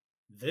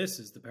This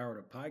is the Powered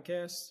Up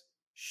Podcast,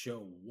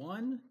 show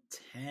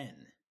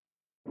 110.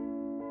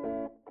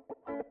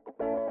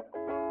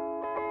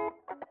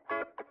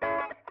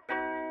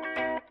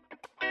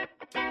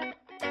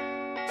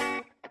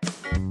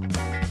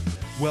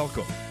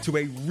 Welcome to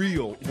a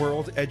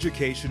real-world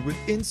education with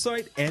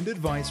insight and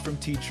advice from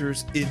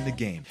teachers in the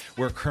game,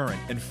 where current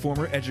and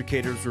former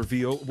educators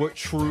reveal what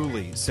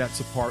truly sets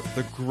apart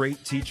the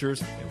great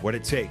teachers and what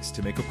it takes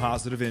to make a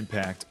positive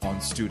impact on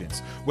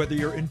students. Whether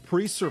you're in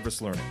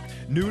pre-service learning,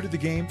 new to the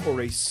game,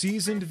 or a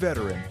seasoned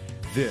veteran,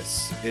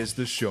 this is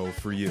the show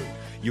for you.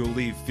 You'll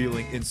leave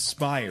feeling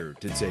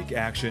inspired to take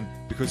action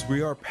because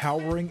we are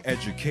powering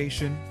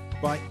education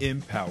by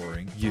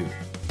empowering you.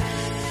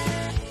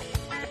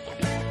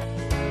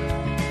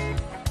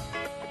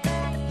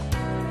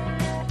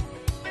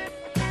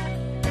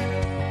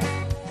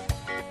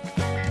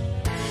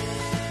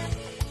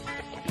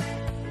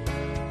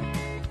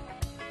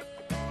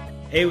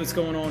 Hey, what's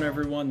going on,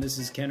 everyone? This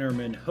is Ken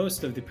Ehrman,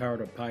 host of the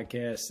Powered Up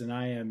Podcast, and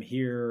I am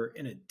here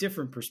in a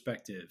different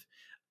perspective.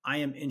 I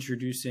am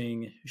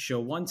introducing show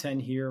 110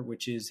 here,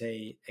 which is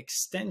a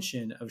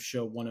extension of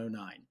show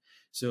 109.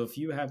 So if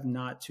you have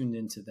not tuned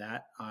into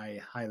that, I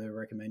highly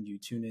recommend you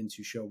tune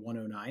into show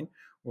 109,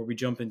 where we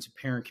jump into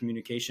parent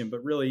communication,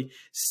 but really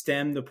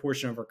stem the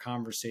portion of our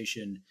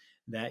conversation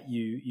that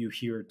you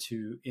hear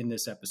to in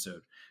this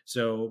episode.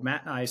 So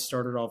Matt and I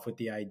started off with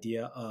the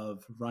idea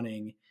of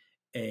running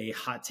a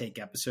hot take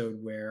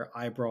episode where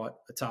I brought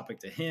a topic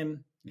to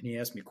him and he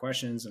asked me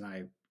questions and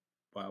I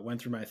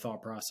went through my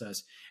thought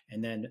process,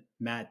 and then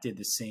Matt did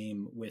the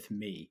same with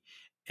me.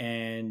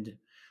 And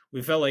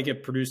we felt like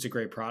it produced a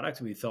great product.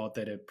 We thought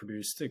that it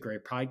produced a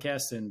great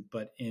podcast,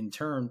 but in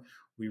turn,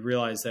 we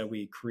realized that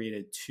we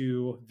created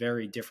two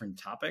very different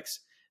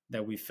topics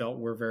that we felt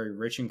were very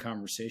rich in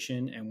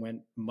conversation and went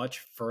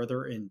much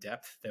further in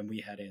depth than we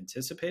had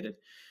anticipated.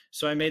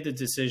 So I made the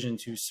decision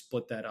to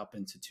split that up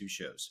into two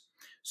shows.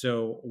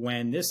 So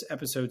when this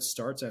episode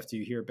starts, after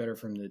you hear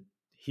from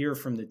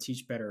the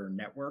Teach Better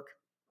Network,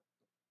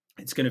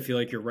 it's going to feel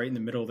like you're right in the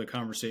middle of the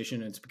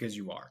conversation, and it's because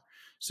you are.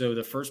 So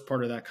the first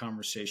part of that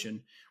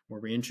conversation,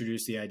 where we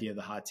introduce the idea of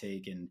the hot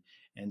take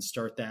and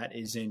start that,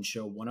 is in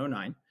show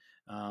 109.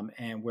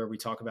 And where we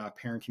talk about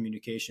parent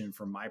communication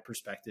from my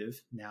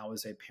perspective now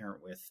as a parent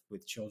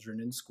with children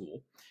in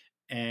school.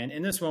 And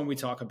in this one, we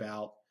talk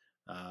about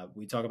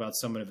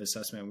summative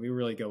assessment. We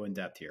really go in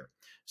depth here.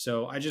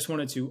 So I just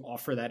wanted to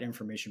offer that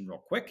information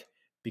real quick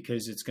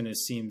because it's going to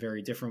seem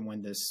very different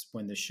when this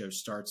show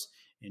starts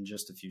in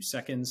just a few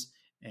seconds.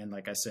 And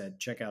like I said,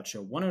 check out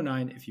show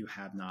 109 if you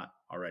have not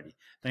already.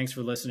 Thanks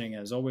for listening.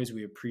 As always,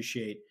 we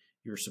appreciate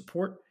your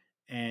support.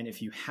 And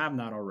if you have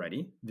not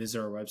already,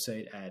 visit our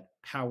website at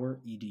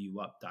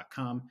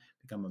powereduup.com,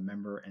 become a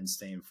member, and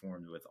stay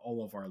informed with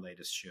all of our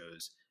latest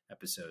shows,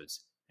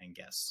 episodes, and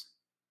guests.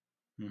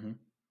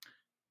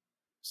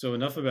 So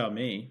enough about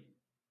me.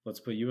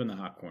 Let's put you in the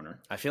hot corner.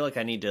 I feel like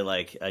I need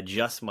to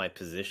adjust my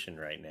position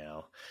right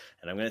now,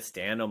 and I'm going to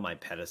stand on my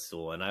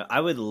pedestal. And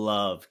I would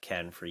love,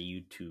 Ken, for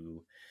you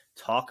to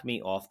talk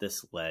me off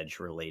this ledge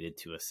related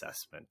to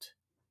assessment.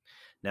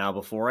 Now,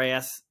 before I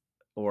ask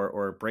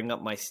or bring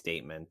up my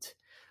statement,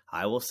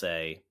 I will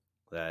say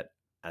that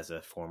as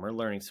a former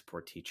learning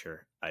support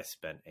teacher, I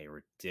spent a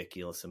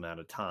ridiculous amount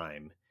of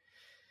time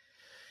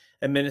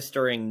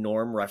administering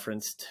norm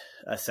referenced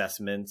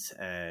assessments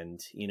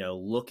and,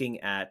 looking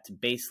at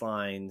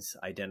baselines,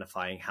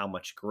 identifying how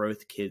much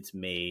growth kids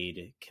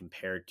made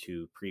compared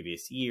to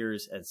previous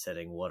years, and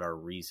setting what are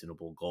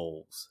reasonable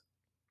goals.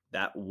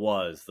 That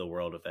was the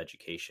world of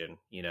education.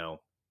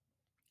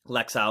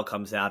 Lexile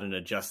comes out and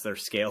adjusts their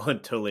scale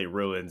and totally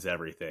ruins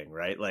everything,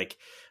 right?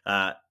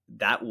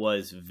 That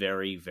was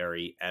very,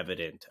 very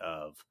evident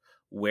of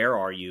where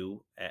are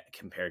you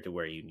compared to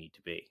where you need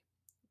to be.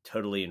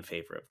 Totally in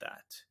favor of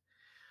that.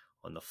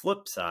 On the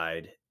flip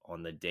side,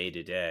 on the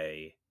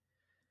day-to-day,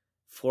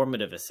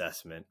 formative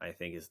assessment, I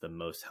think, is the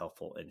most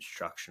helpful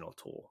instructional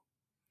tool.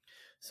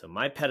 So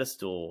my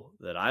pedestal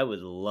that I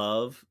would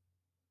love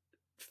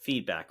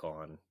feedback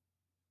on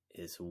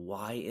is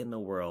why in the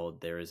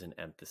world there is an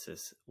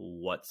emphasis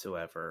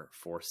whatsoever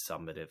for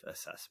summative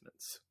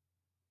assessments.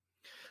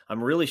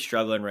 I'm really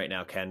struggling right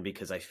now, Ken,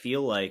 because I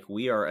feel like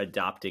we are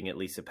adopting, at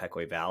least at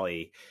Pequea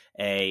Valley,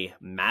 a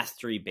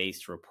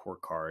mastery-based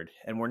report card,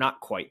 and we're not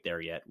quite there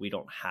yet. We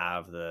don't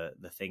have the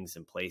things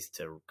in place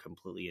to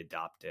completely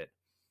adopt it.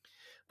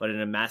 But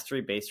in a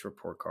mastery-based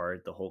report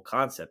card, the whole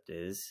concept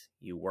is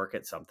you work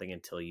at something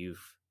until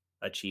you've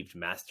achieved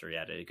mastery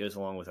at it. It goes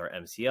along with our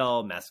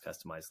MCL, mass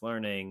customized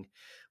learning,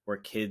 where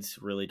kids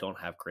really don't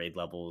have grade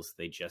levels.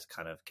 They just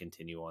kind of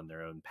continue on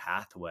their own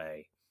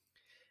pathway.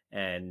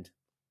 And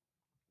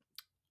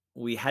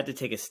we had to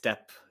take a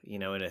step,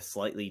 in a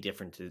slightly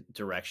different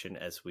direction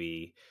as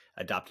we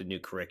adopted new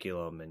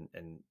curriculum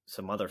and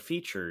some other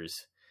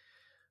features.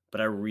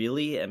 But I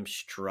really am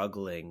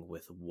struggling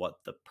with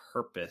what the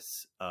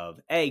purpose of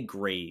A,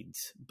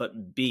 grades,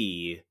 but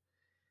B,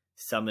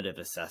 summative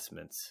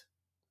assessments,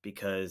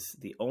 because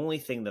the only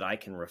thing that I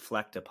can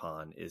reflect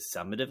upon is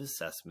summative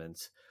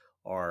assessments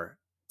are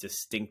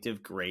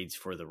distinctive grades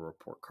for the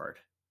report card.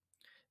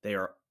 They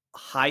are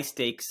high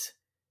stakes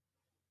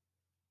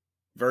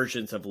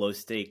versions of low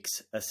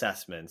stakes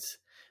assessments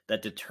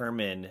that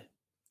determine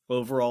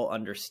overall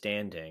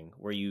understanding,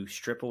 where you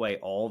strip away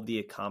all of the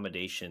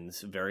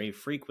accommodations very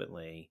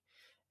frequently,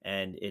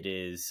 and it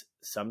is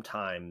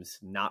sometimes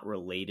not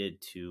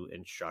related to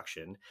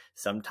instruction.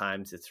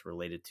 Sometimes it's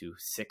related to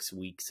 6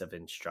 weeks of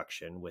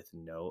instruction with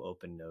no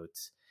open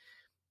notes.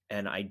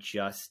 And I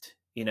just,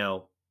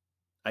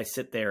 I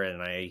sit there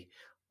and I,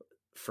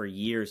 for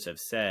years, have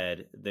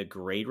said the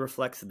grade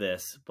reflects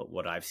this, but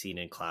what I've seen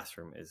in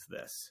classroom is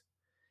this.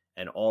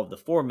 And all of the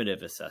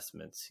formative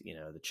assessments,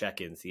 the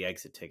check-ins, the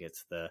exit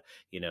tickets, the,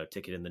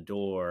 ticket in the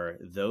door,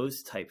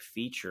 those type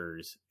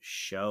features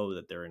show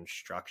that their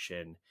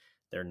instruction,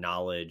 their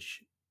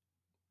knowledge,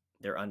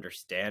 their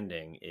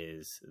understanding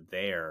is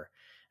there.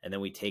 And then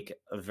we take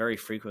very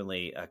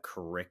frequently a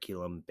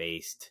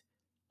curriculum-based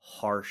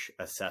harsh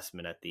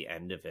assessment at the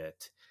end of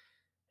it.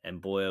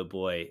 And boy, oh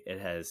boy, it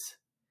has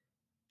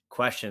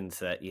questions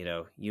that,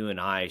 you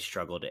and I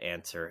struggle to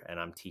answer, and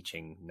I'm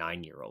teaching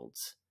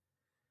 9-year-olds.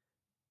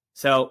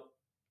 So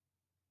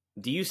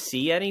do you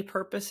see any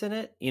purpose in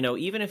it?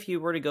 Even if you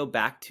were to go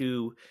back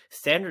to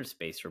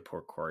standards-based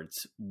report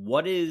cards,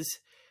 what is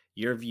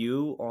your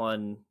view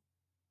on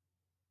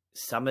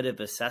summative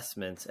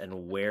assessments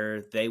and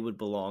where they would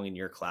belong in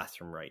your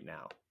classroom right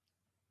now?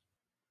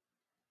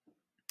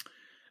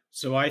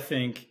 So I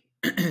think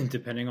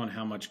depending on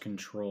how much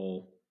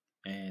control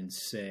and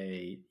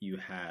say you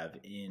have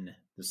in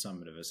the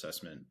summative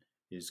assessment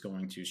is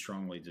going to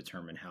strongly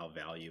determine how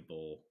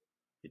valuable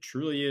it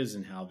truly is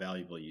and how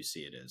valuable you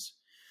see it is.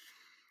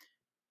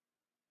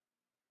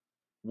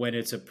 When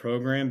it's a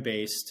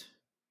program-based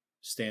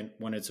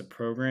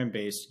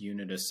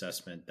unit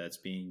assessment that's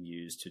being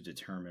used to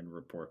determine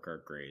report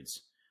card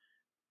grades,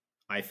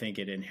 I think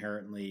it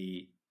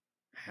inherently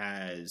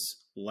has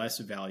less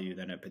value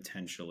than it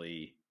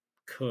potentially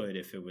could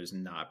if it was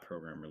not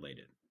program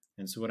related.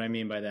 And so what I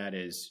mean by that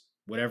is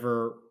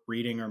whatever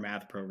reading or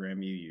math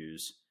program you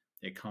use,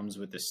 it comes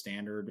with a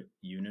standard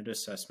unit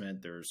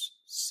assessment. There's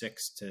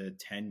 6 to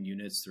 10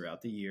 units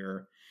throughout the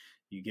year.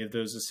 You give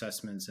those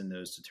assessments and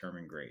those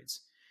determine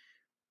grades.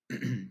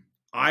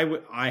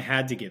 I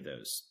had to give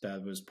those.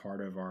 That was part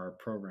of our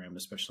program,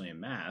 especially in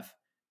math.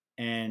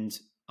 And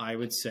I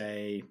would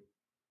say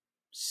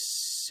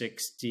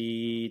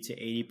 60 to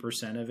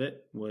 80% of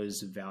it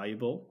was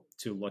valuable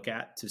to look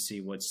at to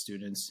see what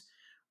students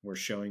were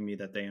showing me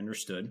that they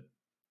understood.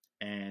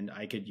 And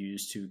I could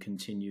use to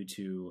continue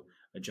to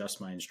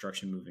adjust my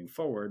instruction moving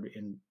forward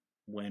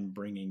when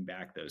bringing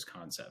back those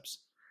concepts.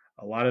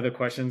 A lot of the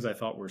questions I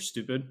thought were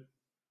stupid,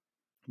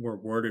 were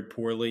worded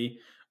poorly,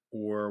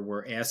 or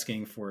were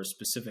asking for a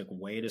specific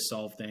way to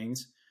solve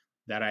things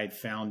that I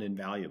found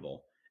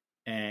invaluable.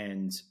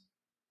 And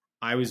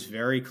I was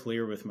very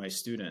clear with my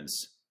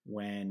students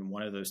when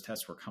one of those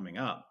tests were coming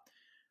up.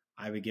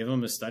 I would give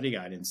them a study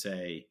guide and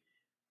say,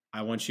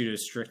 I want you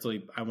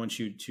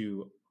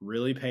to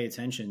really pay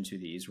attention to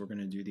these. We're going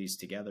to do these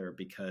together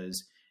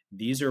because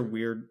these are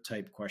weird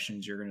type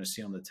questions you're going to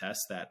see on the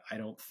test that I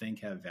don't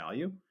think have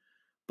value,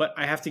 but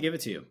I have to give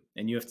it to you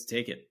and you have to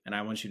take it. And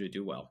I want you to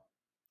do well.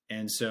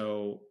 And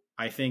so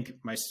I think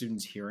my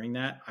students hearing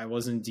that, I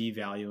wasn't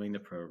devaluing the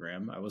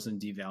program. I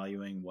wasn't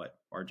devaluing what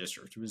our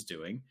district was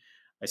doing.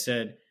 I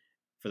said,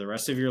 for the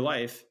rest of your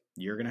life,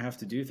 you're going to have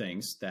to do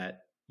things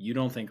that you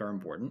don't think are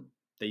important,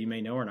 that you may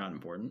know are not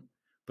important,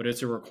 but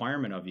it's a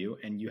requirement of you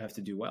and you have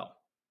to do well.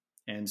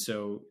 And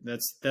so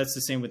that's the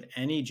same with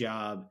any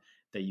job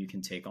that you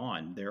can take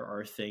on. There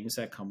are things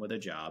that come with a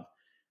job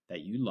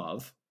that you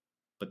love,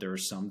 but there are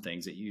some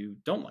things that you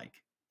don't like.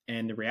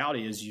 And the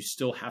reality is you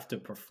still have to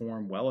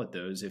perform well at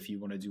those if you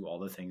want to do all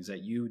the things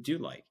that you do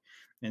like.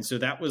 And so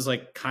that was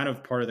like kind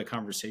of part of the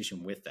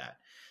conversation with that.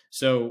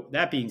 So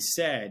that being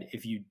said,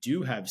 if you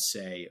do have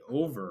say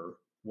over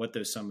what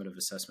those summative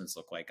assessments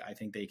look like, I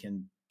think they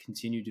can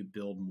continue to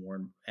build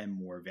more and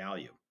more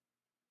value.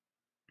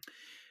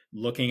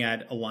 Looking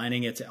at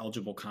aligning it to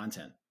eligible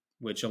content,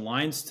 which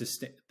aligns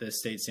to the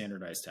state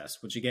standardized test,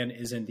 which again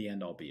isn't the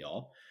end all be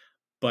all.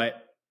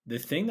 But the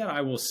thing that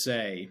I will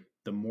say,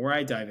 the more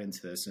I dive into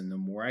this and the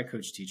more I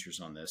coach teachers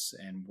on this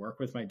and work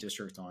with my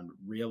district on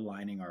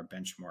realigning our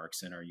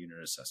benchmarks and our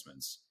unit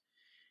assessments.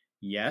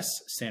 Yes,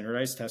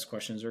 standardized test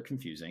questions are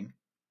confusing.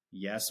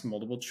 Yes,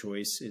 multiple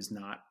choice is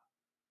not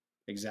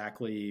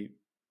exactly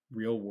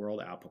real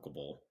world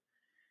applicable,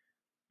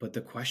 but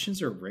the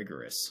questions are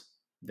rigorous.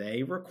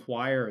 They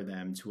require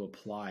them to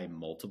apply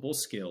multiple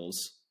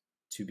skills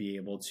to be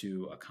able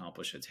to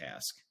accomplish a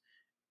task.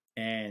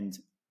 And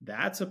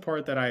that's a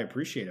part that I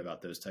appreciate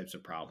about those types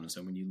of problems.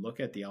 And when you look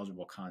at the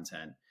eligible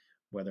content,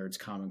 whether it's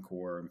Common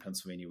Core, in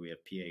Pennsylvania we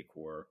have PA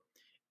Core,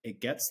 it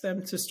gets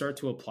them to start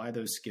to apply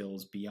those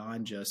skills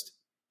beyond just,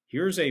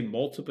 here's a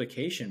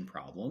multiplication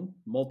problem,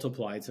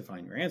 multiply to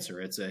find your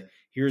answer. It's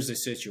here's a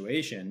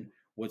situation,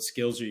 what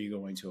skills are you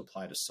going to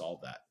apply to solve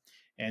that?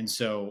 And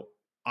so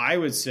I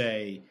would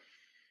say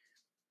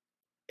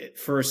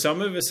for a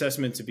summative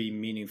assessment to be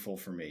meaningful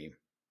for me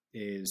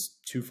is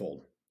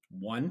twofold.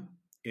 One,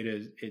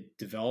 it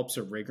develops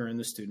a rigor in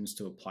the students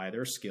to apply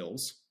their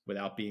skills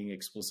without being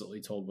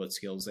explicitly told what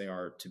skills they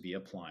are to be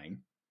applying.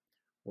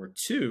 Or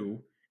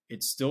two,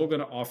 it's still going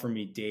to offer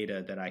me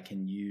data that I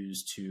can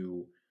use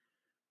to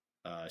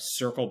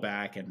circle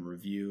back and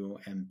review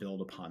and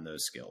build upon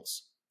those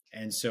skills.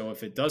 And so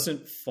if it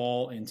doesn't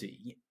fall into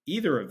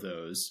either of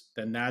those,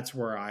 then that's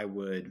where I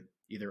would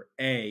either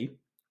A,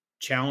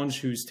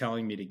 challenge who's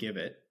telling me to give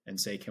it and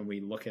say, can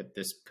we look at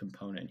this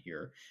component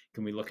here?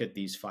 Can we look at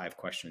these 5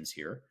 questions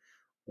here?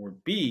 Or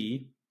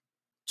B,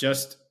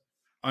 just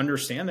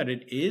understand that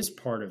it is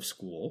part of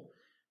school.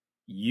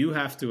 You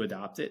have to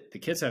adopt it. The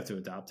kids have to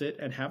adopt it,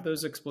 and have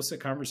those explicit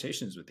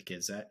conversations with the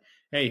kids that,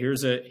 hey,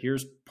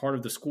 here's part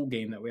of the school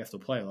game that we have to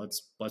play.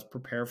 Let's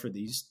prepare for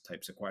these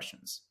types of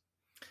questions.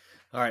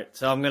 All right.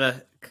 So I'm going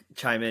to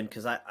chime in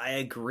because I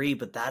agree,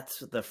 but that's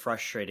the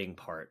frustrating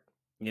part.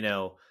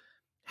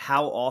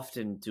 How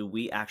often do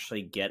we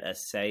actually get a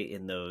say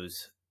in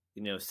those,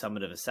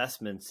 summative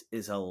assessments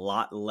is a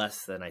lot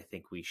less than I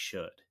think we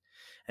should.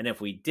 And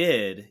if we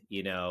did,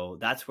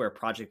 that's where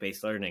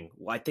project-based learning,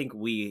 I think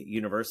we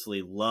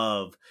universally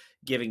love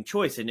giving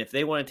choice. And if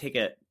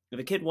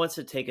a kid wants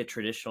to take a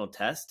traditional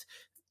test,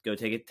 go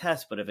take a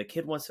test. But if a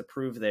kid wants to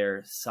prove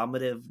their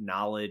summative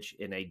knowledge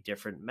in a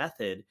different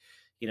method,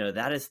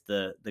 that is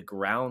the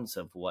grounds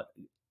of what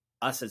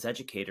us as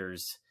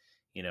educators,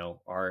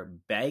 are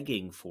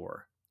begging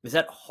for. Is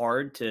that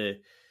hard to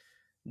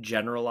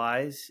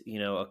generalize,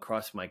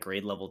 across my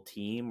grade level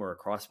team or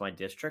across my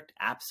district?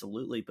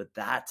 Absolutely. But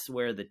that's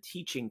where the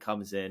teaching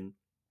comes in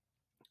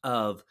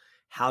of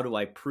how do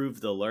I prove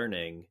the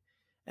learning?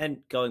 And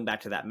going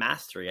back to that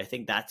mastery, I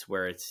think that's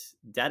where it's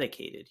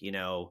dedicated.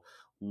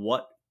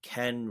 What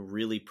can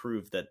really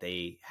prove that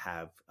they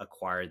have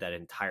acquired that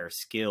entire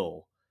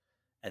skill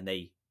and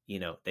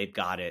they've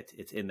got it.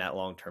 It's in that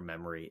long-term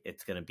memory.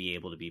 It's going to be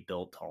able to be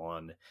built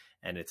on,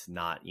 and it's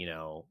not,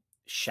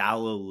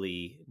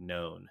 shallowly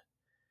known.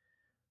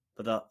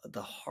 But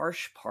the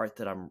harsh part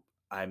that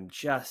I'm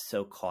just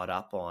so caught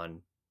up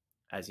on,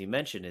 as you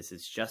mentioned, is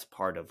it's just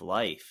part of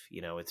life.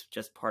 It's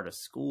just part of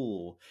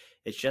school.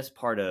 It's just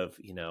part of,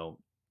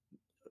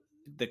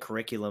 the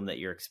curriculum that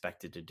you're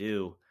expected to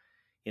do.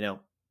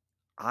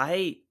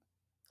 I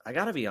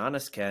got to be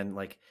honest, Ken,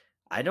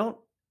 I don't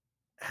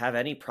have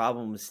any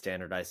problem with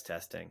standardized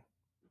testing.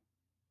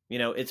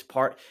 It's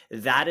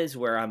that is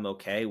where I'm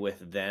okay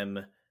with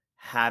them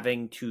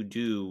having to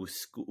do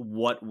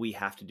what we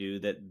have to do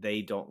that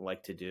they don't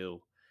like to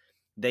do.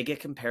 They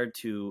get compared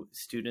to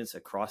students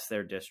across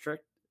their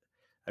district,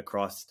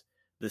 across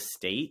the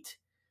state.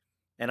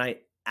 And I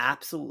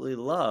absolutely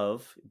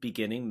love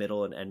beginning,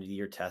 middle, and end of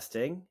year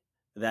testing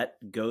that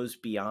goes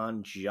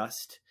beyond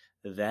just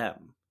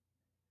them,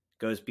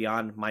 goes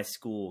beyond my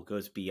school,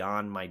 goes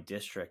beyond my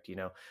district.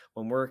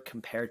 When we're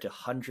compared to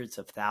hundreds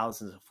of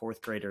thousands of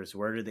fourth graders,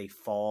 where do they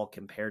fall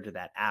compared to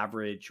that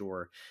average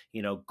or,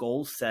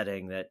 goal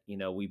setting that,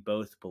 we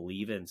both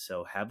believe in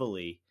so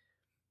heavily?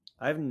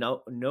 I have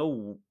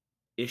no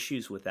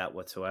issues with that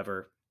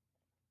whatsoever.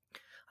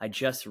 I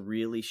just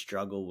really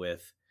struggle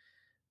with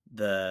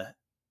the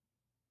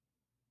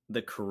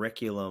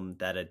curriculum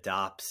that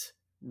adopts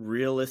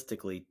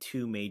realistically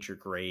 2 major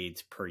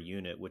grades per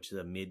unit, which is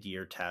a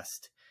mid-year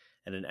test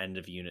and an end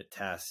of unit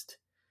test,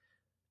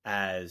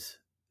 as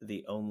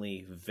the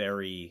only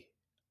very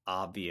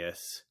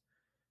obvious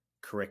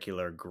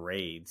curricular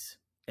grades.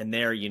 And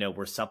there,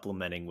 we're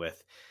supplementing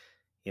with,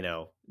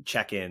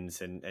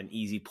 check-ins and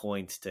easy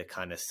points to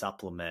kind of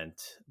supplement.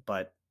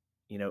 But,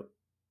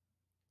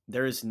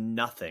 there is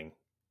nothing,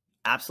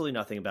 absolutely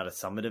nothing about a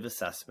summative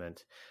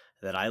assessment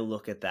that I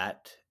look at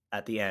that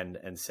at the end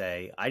and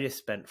say, I just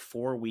spent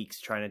 4 weeks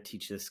trying to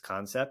teach this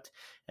concept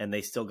and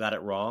they still got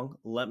it wrong.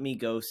 Let me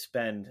go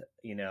spend,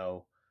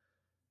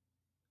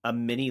 a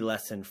mini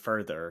lesson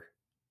further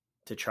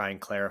to try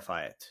and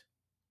clarify it.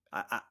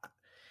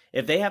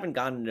 If they haven't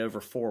gotten it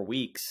over 4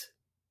 weeks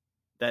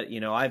that,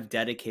 I've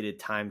dedicated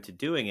time to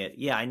doing it.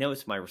 Yeah, I know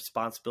it's my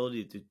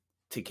responsibility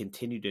to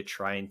continue to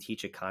try and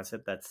teach a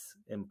concept that's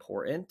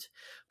important,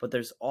 but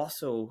there's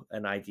also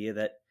an idea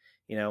that,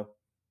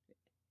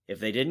 if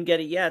they didn't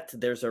get it yet,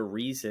 there's a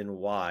reason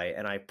why.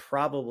 And I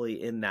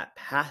probably in that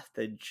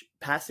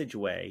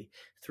passageway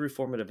through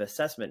formative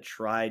assessment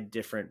tried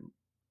different,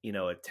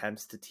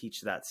 attempts to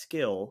teach that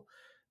skill,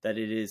 that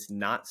it is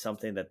not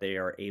something that they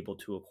are able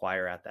to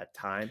acquire at that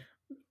time.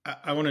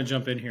 I want to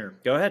jump in here.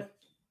 Go ahead.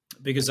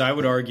 Because I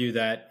would argue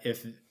that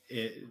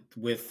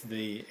with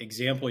the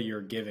example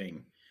you're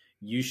giving,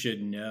 you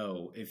should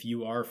know, if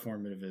you are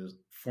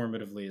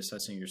formatively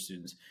assessing your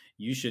students,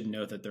 you should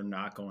know that they're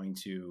not going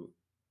to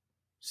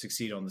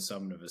succeed on the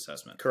summative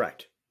assessment.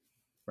 Correct.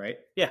 Right?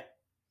 Yeah.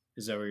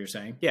 Is that what you're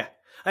saying? Yeah.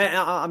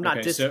 I'm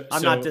not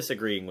not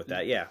disagreeing with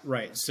that. Yeah.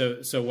 Right.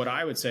 So what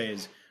I would say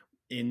is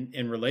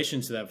in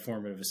relation to that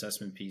formative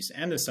assessment piece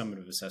and the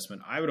summative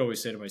assessment, I would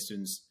always say to my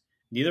students,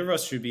 neither of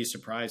us should be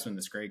surprised when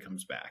this grade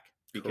comes back,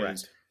 because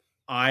Correct.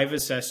 I've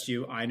assessed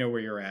you. I know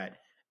where you're at.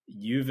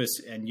 You've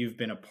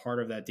been a part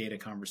of that data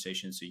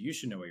conversation, so you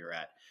should know where you're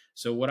at.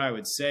 So what I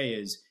would say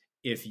is,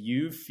 if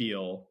you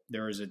feel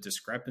there is a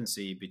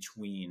discrepancy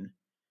between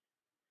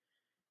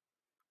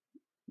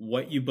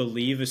what you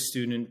believe a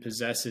student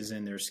possesses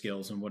in their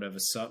skills and what a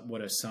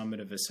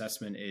summative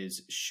assessment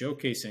is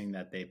showcasing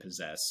that they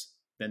possess,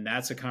 then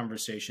that's a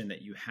conversation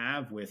that you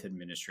have with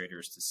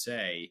administrators to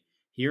say,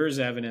 here is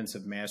evidence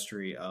of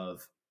mastery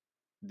of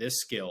this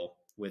skill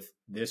with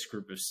this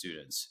group of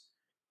students.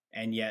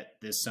 And yet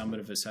this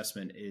summative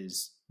assessment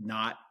is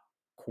not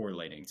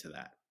correlating to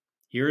that.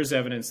 Here is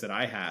evidence that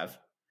I have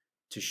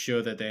to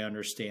show that they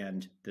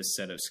understand this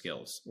set of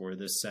skills or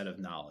this set of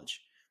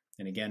knowledge.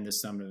 And again,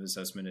 this summative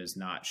assessment is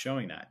not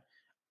showing that.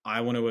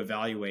 I want to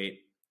evaluate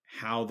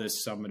how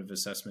this summative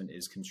assessment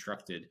is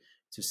constructed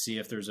to see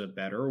if there's a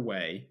better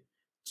way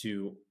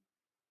to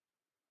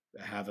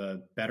have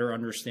a better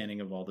understanding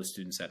of all the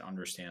students that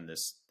understand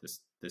this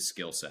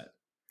skill set.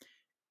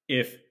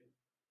 If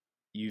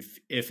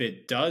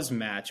it does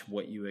match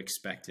what you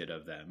expected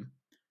of them,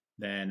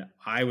 then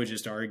I would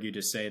just argue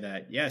to say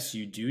that, yes,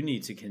 you do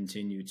need to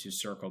continue to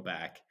circle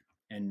back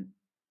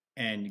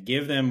and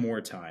give them more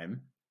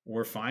time,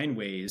 or find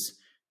ways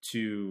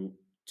to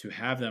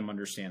have them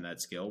understand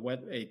that skill.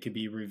 What it could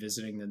be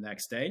revisiting the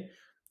next day,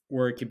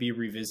 or it could be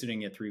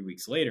revisiting it 3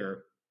 weeks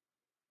later.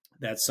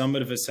 That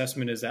summative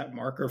assessment is that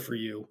marker for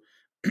you,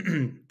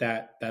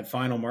 that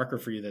final marker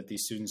for you that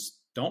these students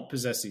don't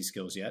possess these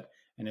skills yet,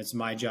 and it's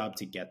my job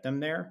to get them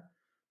there.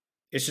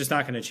 It's just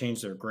not going to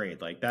change their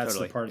grade. Like that's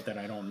totally the part that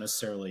I don't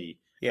necessarily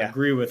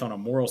agree with on a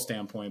moral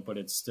standpoint, but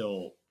it's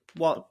still,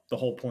 well, the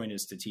whole point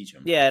is to teach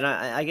them. Yeah. And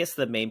I guess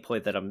the main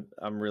point that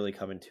I'm really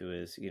coming to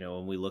is,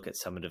 when we look at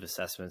summative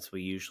assessments,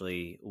 we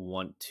usually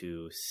want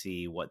to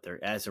see what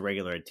they're, as a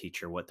regular ed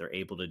teacher, what they're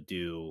able to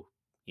do,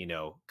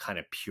 kind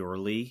of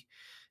purely.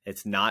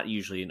 It's not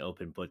usually an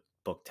open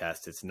book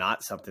test. It's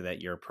not something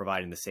that you're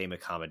providing the same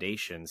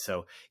accommodation.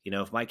 So,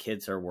 if my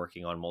kids are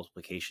working on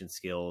multiplication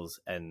skills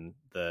and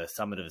the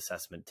summative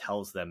assessment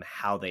tells them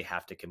how they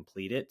have to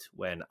complete it,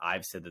 when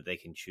I've said that they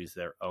can choose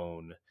their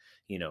own,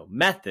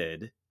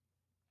 method,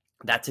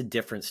 that's a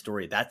different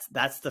story.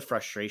 That's the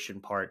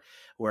frustration part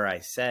where I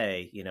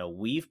say,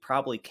 we've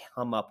probably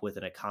come up with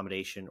an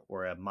accommodation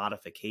or a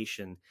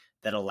modification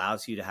that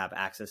allows you to have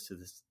access to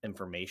this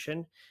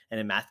information. And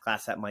in math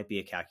class, that might be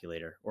a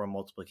calculator or a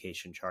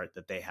multiplication chart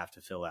that they have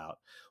to fill out,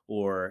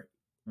 or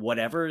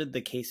whatever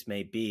the case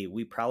may be.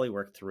 We probably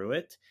worked through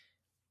it,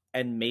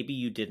 and maybe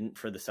you didn't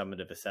for the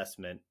summative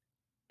assessment.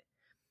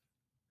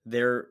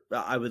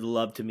 I would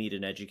love to meet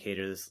an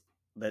educator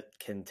that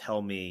can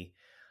tell me,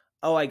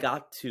 oh, I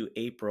got to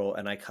April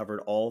and I covered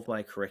all of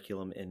my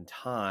curriculum in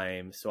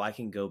time, so I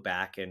can go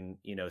back and,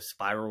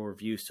 spiral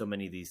review so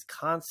many of these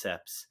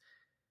concepts.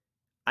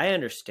 I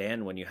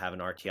understand when you have an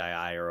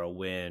RTII or a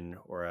WIN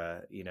or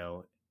a,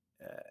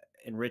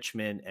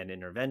 enrichment and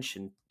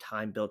intervention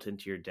time built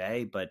into your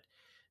day, but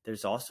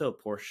there's also a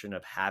portion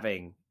of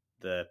having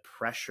the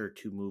pressure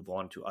to move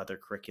on to other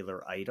curricular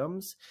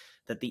items,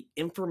 that the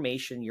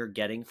information you're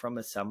getting from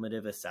a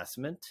summative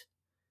assessment,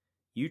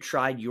 you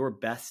tried your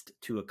best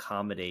to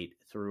accommodate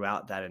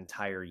throughout that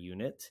entire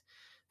unit.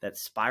 That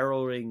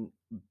spiraling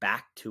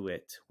back to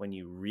it when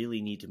you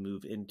really need to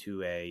move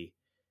into a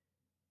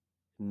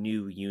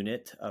new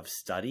unit of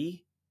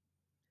study,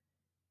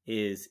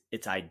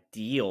 it's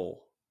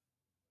ideal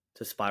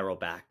to spiral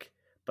back,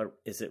 but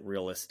is it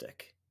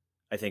realistic?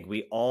 I think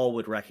we all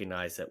would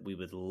recognize that we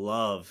would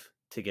love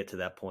to get to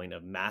that point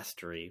of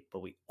mastery,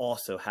 but we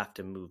also have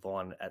to move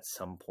on at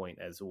some point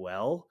as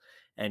well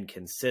and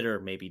consider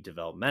maybe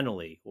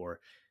developmentally, or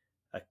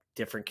a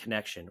different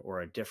connection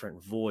or a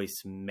different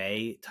voice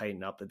may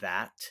tighten up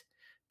that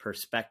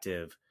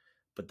perspective.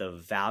 But the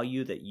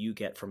value that you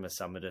get from a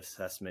summative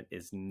assessment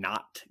is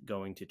not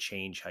going to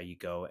change how you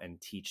go and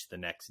teach the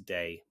next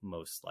day,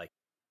 most likely.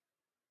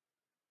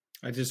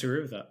 I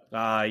disagree with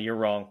that. You're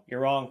wrong. You're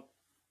wrong.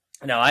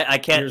 No, I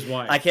can't. Here's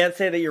why. I can't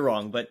say that you're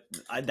wrong, but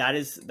that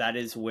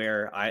is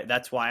where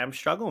that's why I'm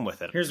struggling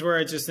with it. Here's where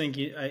I just think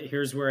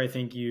here's where I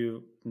think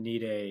you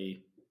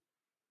need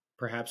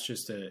perhaps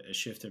just a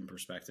shift in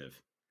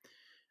perspective.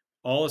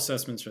 All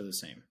assessments are the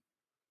same.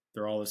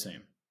 They're all the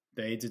same.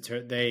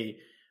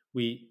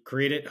 We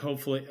create it,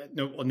 hopefully.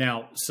 No,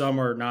 now some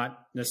are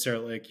not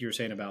necessarily, like you're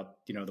saying about,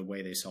 the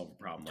way they solve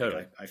a problem.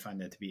 Totally. Like I find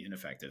that to be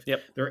ineffective.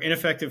 Yep. There are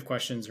ineffective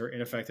questions or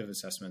ineffective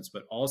assessments,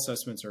 but all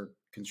assessments are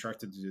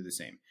constructed to do the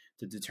same,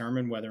 to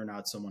determine whether or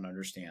not someone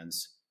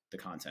understands the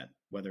content,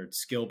 whether it's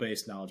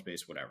skill-based,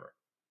 knowledge-based, whatever.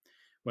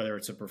 Whether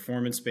it's a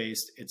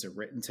performance-based, it's a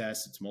written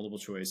test, it's multiple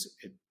choice,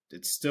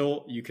 it's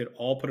still, you could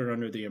all put it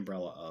under the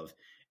umbrella of,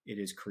 it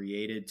is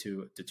created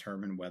to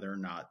determine whether or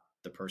not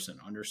the person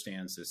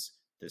understands this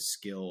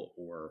skill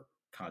or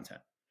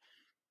content.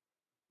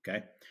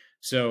 Okay.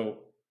 So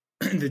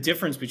the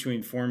difference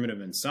between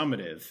formative and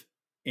summative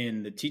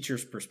in the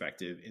teacher's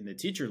perspective, in the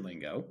teacher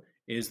lingo,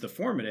 is the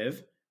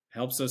formative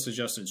helps us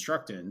adjust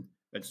instruction.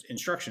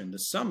 The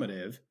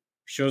summative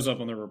shows up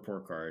on the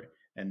report card,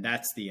 and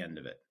that's the end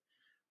of it.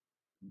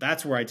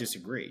 That's where I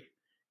disagree.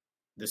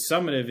 The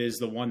summative is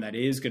the one that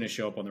is going to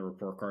show up on the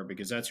report card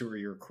because that's what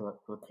you're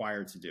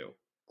required to do.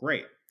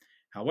 Great.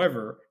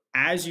 However,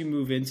 as you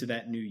move into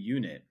that new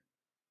unit,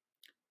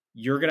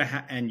 you're going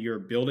to and you're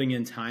building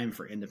in time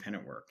for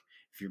independent work.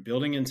 If you're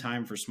building in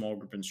time for small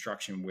group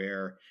instruction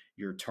where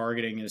you're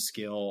targeting a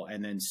skill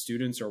and then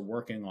students are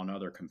working on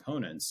other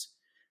components,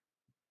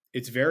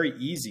 it's very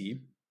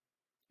easy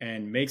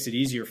and makes it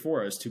easier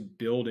for us to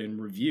build in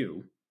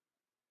review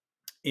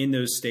in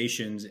those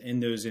stations, in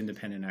those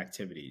independent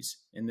activities,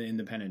 in the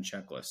independent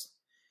checklist.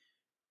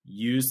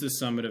 Use the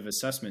summative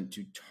assessment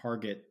to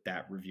target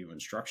that review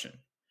instruction.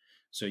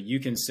 So you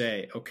can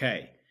say,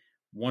 okay,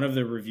 one of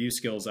the review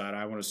skills that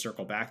I want to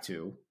circle back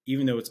to,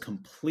 even though it's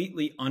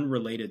completely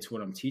unrelated to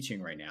what I'm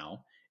teaching right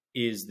now,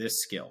 is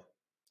this skill.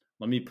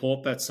 Let me pull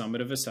up that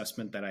summative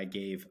assessment that I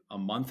gave a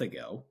month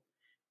ago,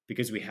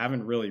 because we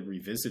haven't really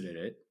revisited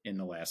it in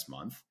the last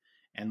month.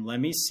 And let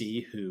me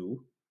see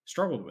who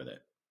struggled with it.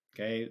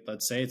 Okay,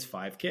 let's say it's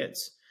 5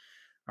 kids.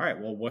 All right,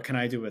 well, what can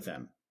I do with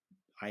them?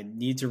 I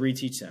need to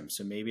reteach them.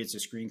 So maybe it's a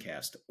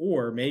screencast,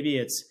 or maybe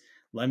it's,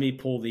 let me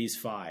pull these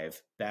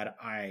 5 that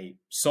I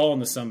saw in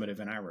the summative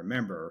and I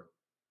remember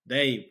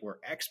they were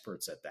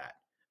experts at that.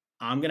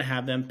 I'm going to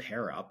have them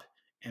pair up,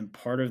 and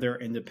part of their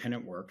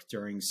independent work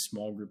during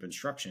small group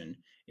instruction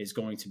is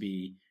going to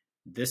be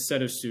this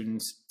set of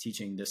students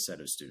teaching this set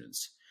of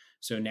students.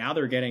 So now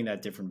they're getting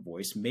that different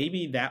voice.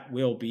 Maybe that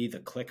will be the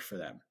click for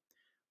them.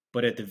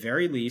 But at the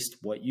very least,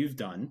 what you've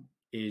done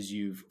is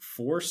you've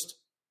forced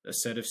a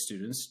set of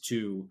students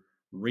to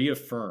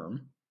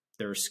reaffirm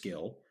their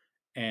skill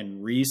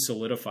and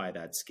re-solidify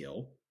that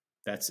skill.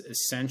 That's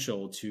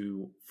essential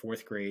to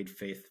 4th grade,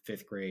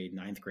 5th grade,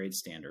 9th grade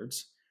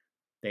standards.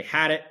 They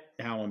had it.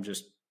 Now I'm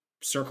just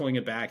circling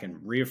it back and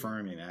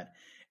reaffirming that.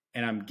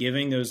 And I'm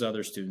giving those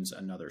other students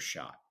another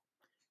shot.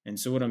 And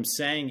so what I'm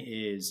saying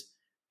is,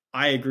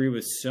 I agree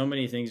with so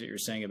many things that you're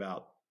saying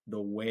about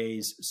the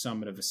ways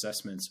summative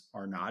assessments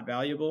are not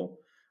valuable.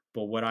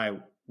 But what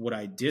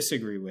I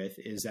disagree with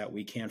is that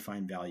we can't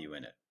find value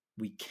in it.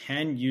 We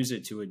can use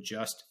it to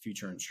adjust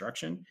future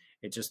instruction.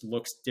 It just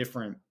looks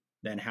different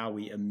than how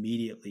we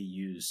immediately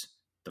use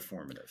the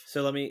formative.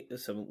 So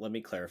let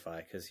me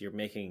clarify, because you're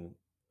making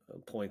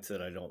points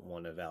that I don't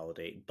want to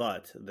validate,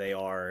 but they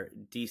are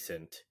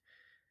decent.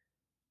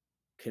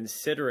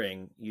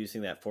 Considering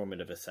using that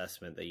formative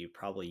assessment, that you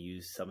probably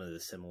use some of the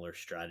similar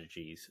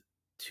strategies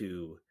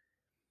to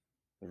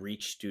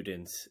reach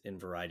students in a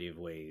variety of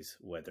ways,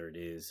 whether it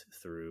is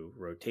through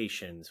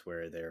rotations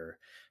where they're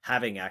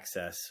having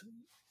access,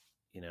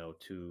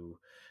 to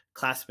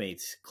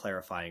classmates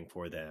clarifying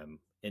for them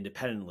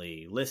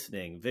independently,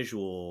 listening,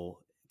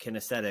 visual,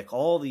 kinesthetic,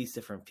 all these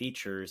different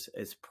features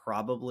is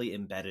probably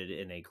embedded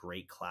in a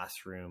great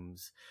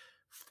classroom's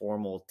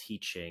formal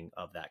teaching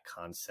of that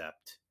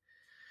concept.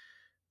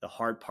 The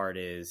hard part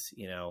is,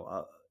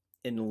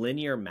 in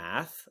linear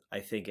math, I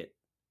think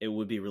it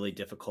would be really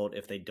difficult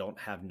if they don't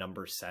have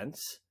number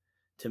sense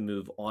to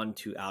move on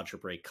to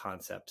algebraic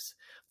concepts.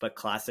 But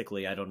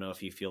classically, I don't know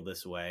if you feel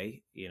this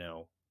way,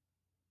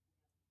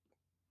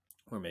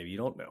 or maybe you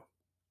don't know.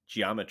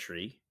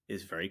 Geometry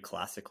is very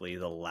classically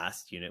the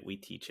last unit we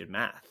teach in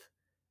math.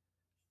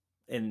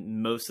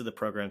 In most of the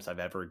programs I've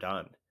ever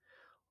done,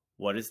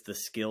 what is the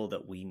skill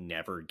that we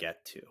never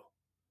get to?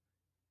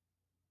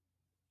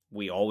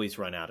 We always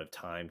run out of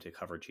time to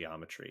cover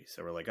geometry.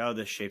 So we're like, oh,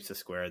 this shape's a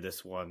square.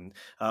 This one,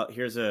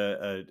 here's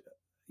a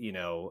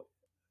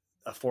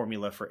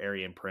formula for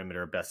area and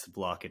perimeter, best of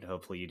luck. And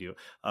hopefully you do.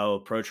 Oh,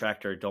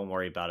 protractor, don't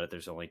worry about it.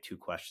 There's only 2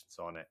 questions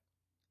on it.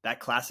 That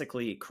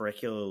classically,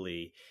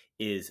 curricularly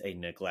is a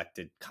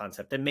neglected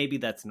concept. And maybe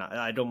that's not,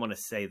 I don't want to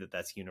say that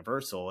that's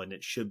universal and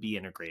it should be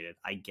integrated.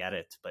 I get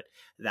it. But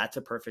that's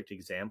a perfect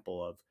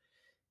example of,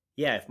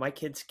 if my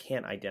kids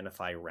can't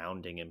identify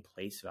rounding and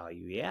place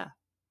value,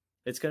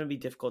 it's going to be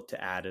difficult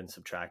to add and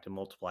subtract and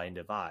multiply and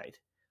divide.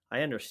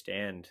 I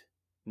understand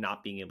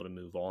not being able to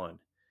move on.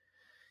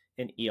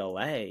 In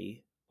ELA,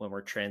 when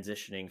we're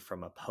transitioning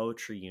from a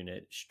poetry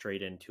unit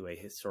straight into a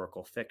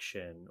historical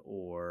fiction,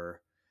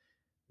 or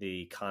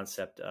the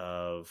concept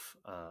of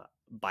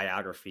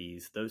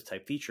biographies, those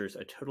type features,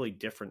 a totally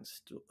different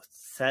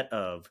set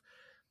of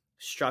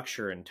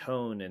structure and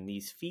tone. And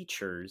these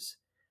features,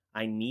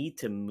 I need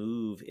to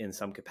move in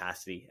some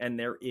capacity. And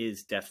there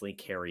is definitely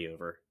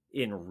carryover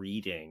in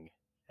reading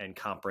and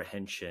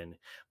comprehension,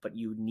 but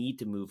you need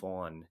to move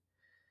on.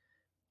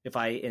 If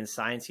I, in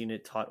science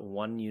unit, taught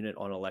 1 unit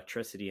on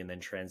electricity and then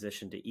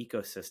transitioned to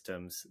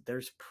ecosystems,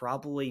 there's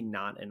probably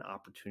not an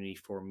opportunity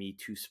for me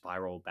to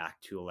spiral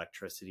back to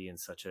electricity in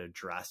such a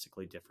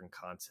drastically different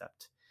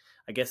concept.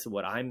 I guess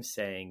what I'm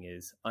saying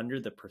is, under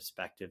the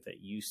perspective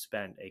that you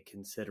spent a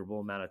considerable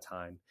amount of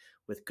time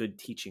with good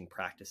teaching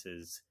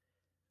practices,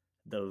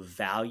 the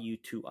value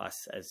to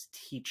us as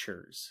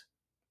teachers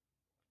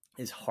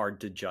is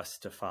hard to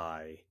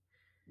justify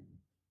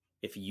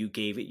if you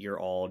gave it your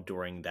all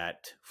during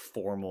that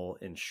formal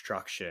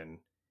instruction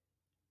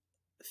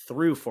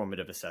through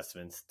formative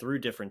assessments, through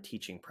different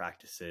teaching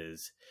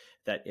practices,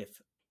 that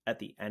if at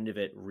the end of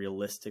it,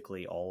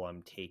 realistically, all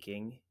I'm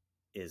taking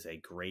is a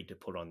grade to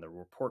put on the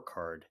report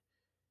card,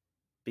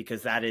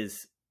 because that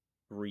is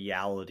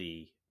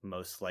reality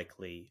most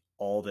likely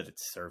all that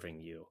it's serving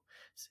you.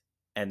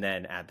 And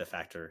then add the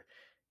factor,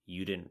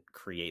 you didn't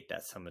create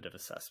that summative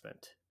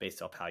assessment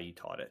based off how you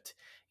taught it.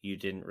 You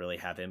didn't really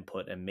have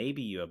input, and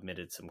maybe you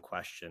omitted some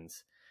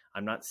questions.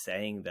 I'm not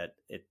saying that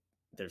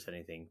there's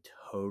anything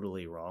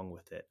totally wrong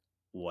with it.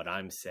 What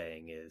I'm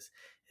saying is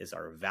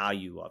our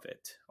value of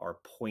it, our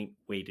point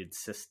weighted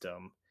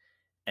system,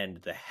 and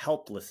the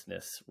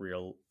helplessness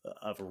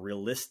of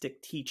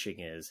realistic teaching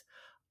is,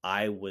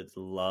 I would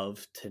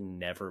love to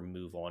never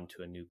move on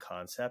to a new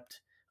concept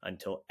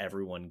until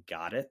everyone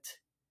got it.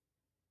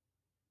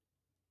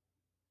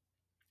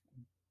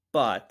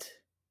 But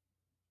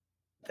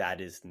that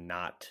is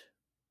not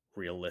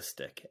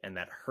realistic, and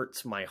that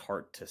hurts my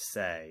heart to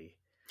say.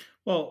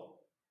 Well,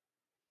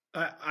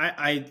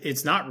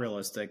 it's not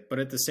realistic, but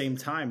at the same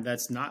time,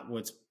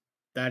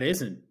 that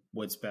isn't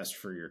what's best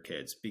for your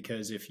kids,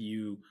 because if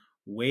you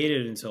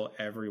waited until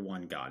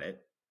everyone got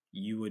it,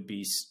 you would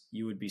be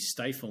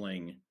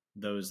stifling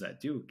those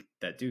that do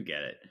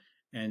get it.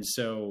 And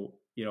so,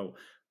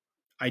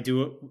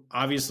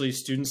 obviously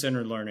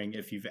student-centered learning,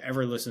 if you've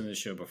ever listened to the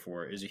show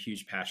before, is a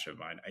huge passion of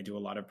mine. I do a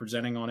lot of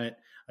presenting on it.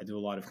 I do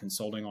a lot of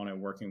consulting on it,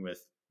 working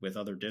with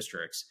other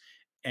districts.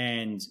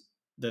 And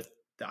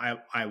I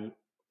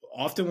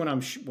often when I'm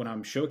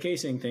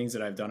showcasing things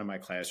that I've done in my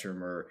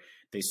classroom, or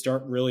they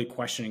start really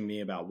questioning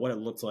me about what it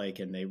looked like,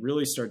 and they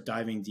really start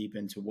diving deep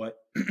into what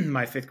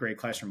my fifth grade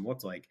classroom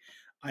looked like,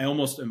 I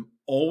almost am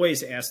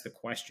always asked the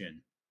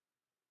question,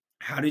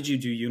 how did you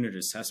do unit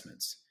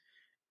assessments?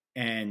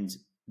 And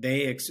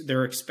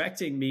they're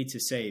expecting me to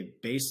say,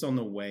 based on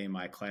the way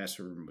my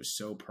classroom was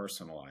so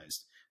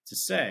personalized, to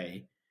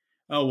say,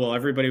 oh, well,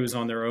 everybody was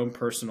on their own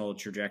personal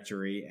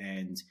trajectory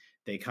and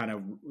they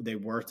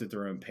worked at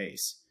their own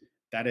pace.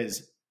 That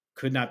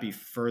could not be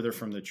further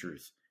from the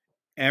truth.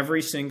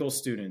 Every single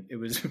student, it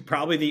was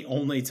probably the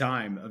only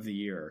time of the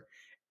year,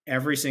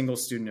 every single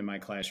student in my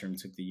classroom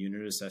took the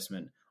unit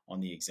assessment on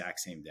the exact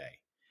same day.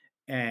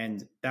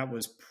 And that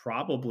was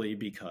probably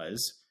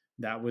because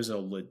that was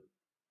a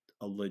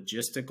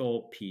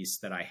logistical piece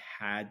that I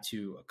had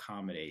to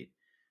accommodate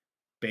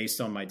based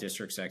on my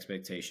district's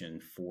expectation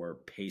for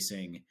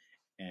pacing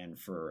and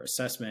for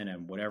assessment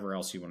and whatever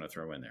else you want to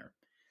throw in there.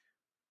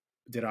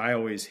 Did I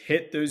always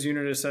hit those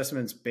unit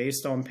assessments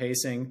based on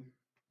pacing?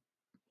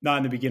 Not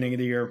in the beginning of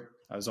the year.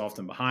 I was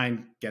often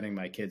behind getting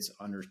my kids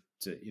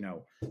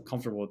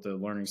comfortable with the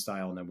learning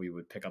style, and then we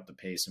would pick up the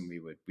pace and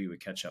we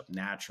would catch up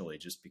naturally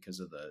just because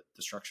of the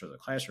structure of the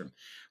classroom.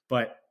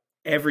 But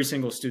every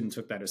single student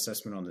took that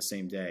assessment on the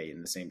same day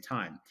in the same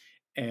time.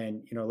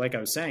 And, like I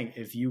was saying,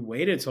 if you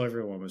waited till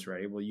everyone was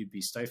ready, well, you'd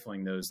be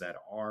stifling those that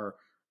are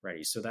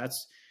ready. So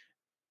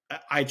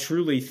I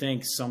truly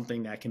think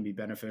something that can be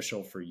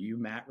beneficial for you,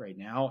 Matt, right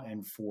now,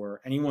 and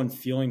for anyone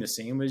feeling the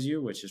same as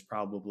you, which is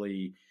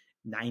probably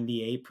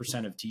 98%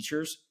 of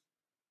teachers,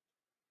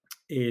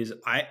 is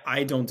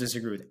I don't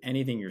disagree with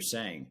anything you're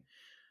saying,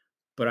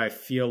 but I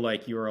feel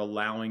like you're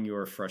allowing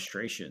your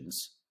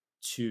frustrations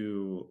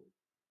to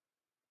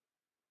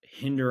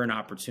hinder an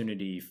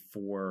opportunity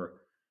for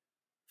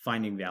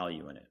finding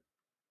value in it.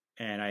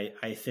 And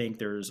I think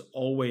there's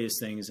always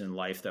things in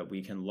life that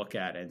we can look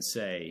at and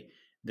say,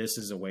 this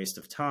is a waste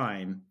of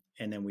time,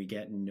 and then we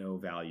get no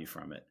value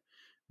from it.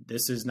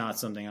 This is not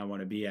something I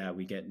want to be at.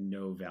 We get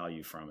no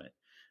value from it.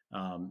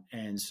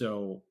 And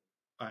so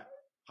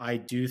I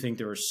do think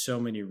there are so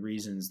many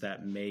reasons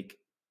that make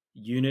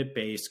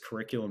unit-based,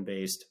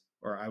 curriculum-based,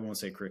 or I won't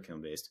say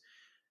curriculum-based,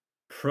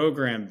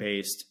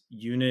 program-based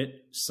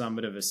unit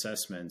summative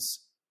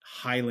assessments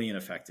highly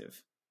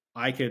ineffective.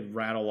 I could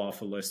rattle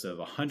off a list of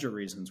 100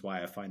 reasons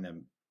why I find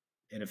them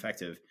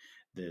ineffective.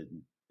 The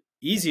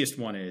easiest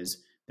one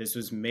is this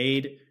was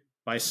made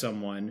by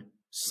someone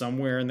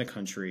somewhere in the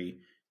country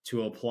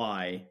to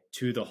apply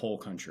to the whole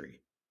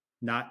country,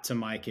 not to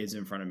my kids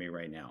in front of me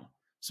right now.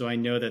 So I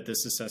know that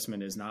this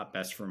assessment is not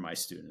best for my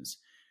students.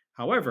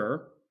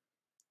 However,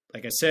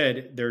 like I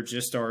said, there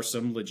just are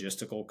some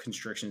logistical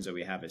constrictions that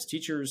we have as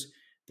teachers.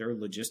 There are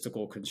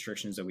logistical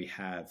constrictions that we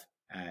have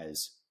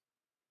as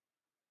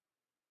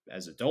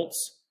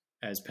adults,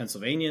 as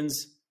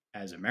Pennsylvanians,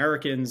 as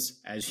Americans,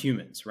 as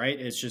humans, right?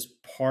 It's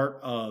just part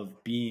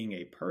of being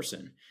a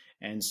person.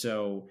 And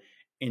so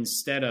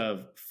instead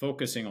of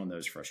focusing on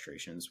those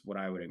frustrations, what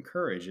I would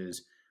encourage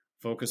is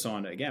focus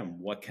on, again,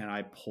 what can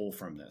I pull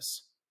from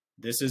this?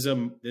 This is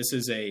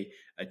a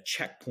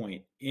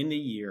checkpoint in the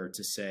year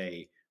to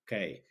say,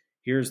 okay,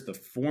 here's the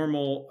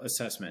formal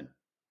assessment.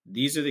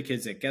 These are the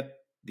kids that get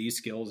these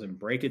skills, and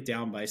break it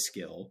down by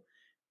skill.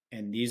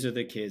 And these are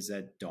the kids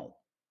that don't.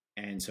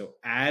 And so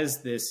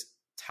as this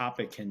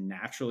topic can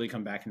naturally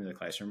come back into the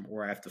classroom,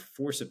 or I have to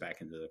force it back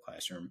into the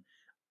classroom,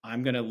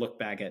 I'm going to look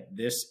back at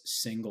this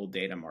single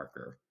data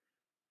marker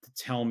to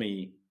tell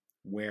me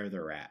where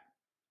they're at.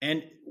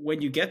 And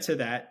when you get to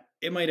that,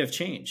 it might have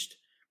changed,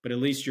 but at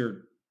least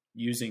you're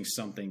using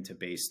something to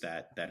base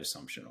that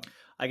assumption on.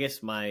 I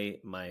guess my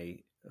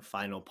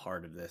final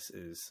part of this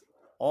is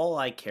all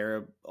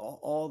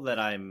that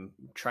I'm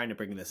trying to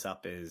bring this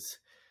up is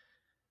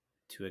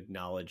to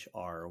acknowledge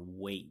our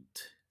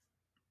weight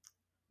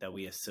that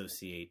we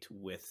associate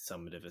with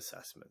summative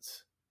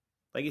assessments.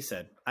 Like you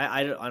said,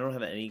 I don't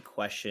have any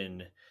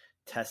question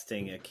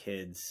testing a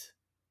kid's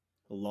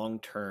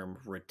long-term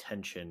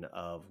retention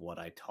of what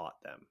I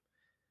taught them.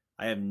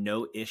 I have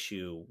no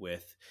issue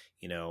with,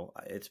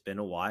 it's been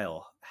a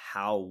while.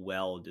 How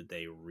well did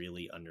they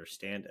really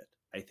understand it?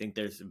 I think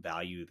there's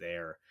value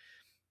there.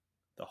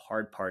 The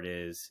hard part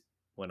is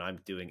when I'm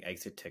doing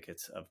exit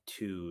tickets of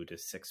 2 to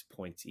 6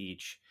 points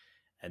each,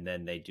 and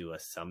then they do a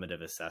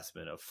summative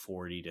assessment of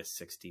 40 to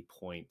 60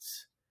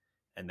 points.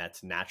 And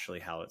that's naturally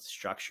how it's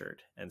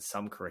structured. And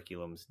some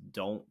curriculums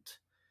don't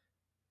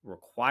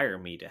require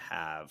me to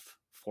have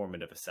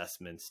formative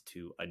assessments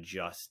to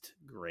adjust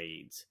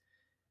grades.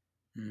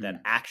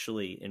 That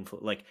actually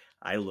like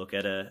I look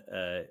at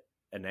an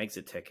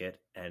exit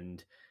ticket,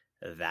 and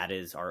that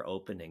is our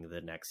opening the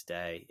next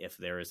day. If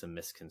there is a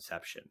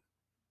misconception,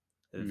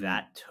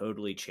 that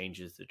totally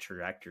changes the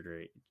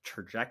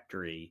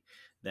trajectory.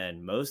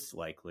 Then most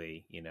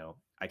likely,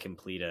 I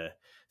complete a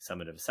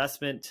summative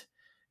assessment.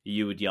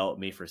 You would yell at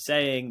me for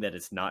saying that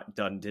it's not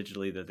done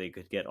digitally, that they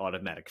could get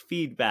automatic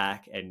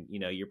feedback, and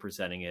you're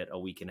presenting it a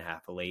week and a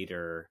half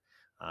later,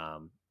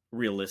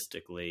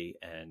 realistically,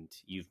 and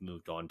you've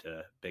moved on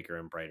to bigger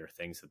and brighter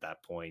things at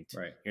that point.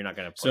 Right. You're not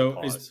going to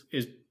put pause.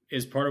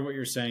 Is part of what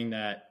you're saying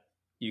that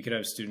you could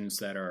have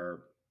students that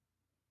are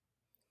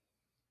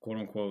quote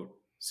unquote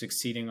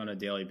succeeding on a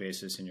daily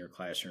basis in your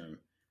classroom,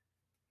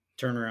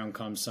 turnaround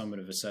comes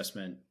summative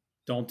assessment,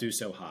 don't do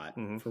so hot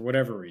for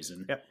whatever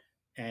reason. Yep.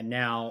 And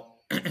now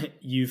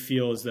you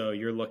feel as though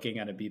you're looking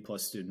at a B+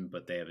 student,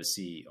 but they have a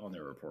C on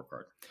their report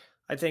card.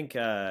 I think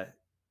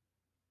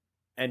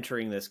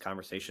entering this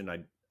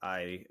conversation,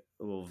 I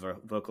will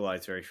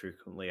vocalize very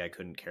frequently, I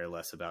couldn't care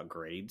less about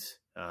grades.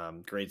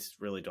 Grades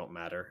really don't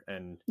matter.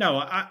 And no,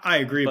 I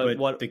agree,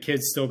 but the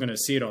kid's still going to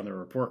see it on their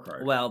report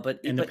card. Well,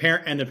 the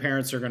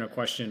parents are going to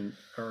question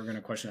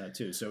that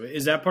too. So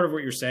is that part of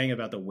what you're saying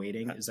about the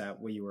weighting? Is that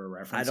what you were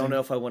referencing? I don't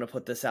know if I want to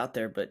put this out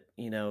there, but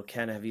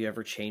Ken, have you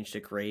ever changed a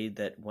grade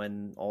that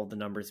when all the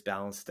numbers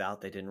balanced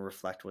out, they didn't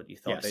reflect what you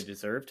thought they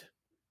deserved?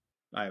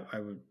 I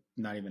would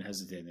not even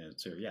hesitate to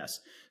answer yes.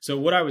 So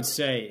what I would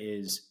say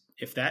is,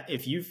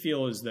 if you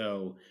feel as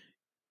though,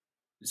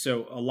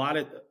 so a lot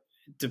of,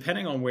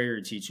 depending on where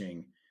you're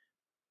teaching,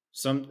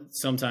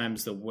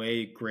 sometimes the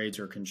way grades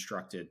are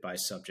constructed by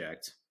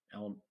subject,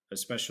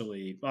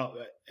 especially,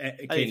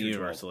 I think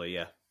universally,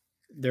 yeah.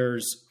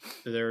 There's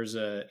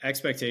a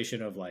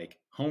expectation of like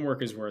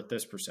homework is worth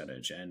this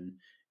percentage, and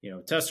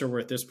tests are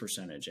worth this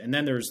percentage, and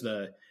then there's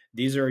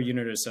these are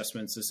unit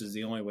assessments. This is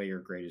the only way your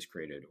grade is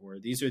created. Or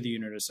these are the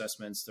unit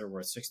assessments. They're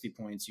worth 60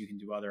 points. You can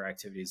do other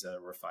activities that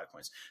are worth 5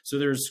 points. So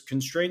there's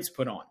constraints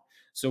put on.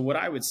 So what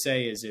I would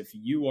say is, if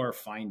you are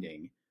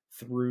finding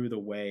through the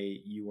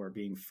way you are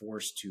being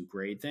forced to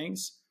grade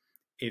things,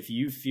 if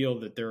you feel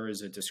that there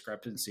is a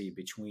discrepancy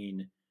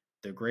between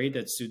the grade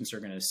that students are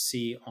going to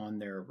see on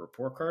their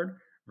report card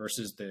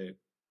versus the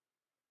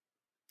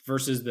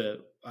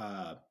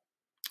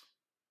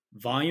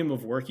volume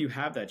of work you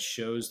have that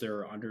shows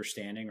their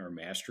understanding or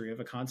mastery of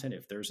a content,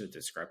 if there's a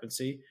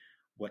discrepancy,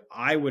 what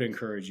I would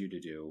encourage you to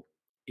do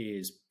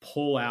is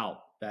pull out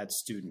that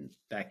student,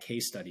 that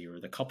case study,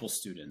 or the couple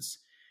students,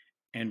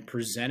 and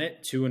present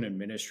it to an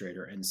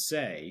administrator and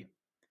say,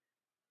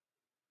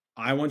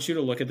 I want you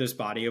to look at this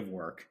body of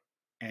work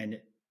and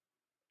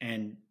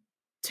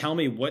tell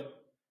me what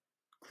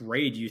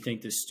grade you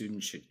think this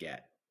student should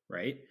get,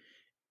 right?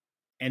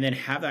 And then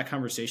have that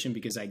conversation,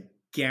 because I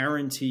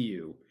guarantee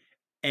you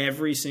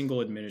every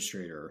single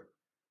administrator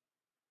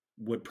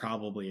would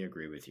probably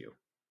agree with you.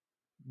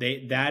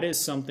 That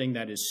is something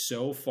that is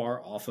so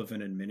far off of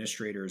an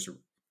administrator's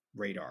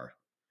radar.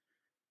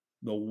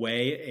 The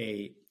way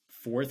a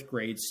fourth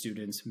grade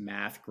student's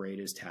math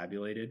grade is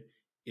tabulated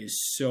is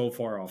so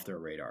far off their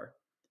radar.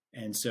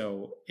 And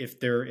so if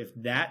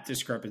that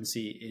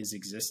discrepancy is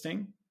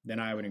existing, then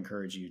I would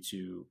encourage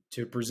you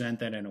to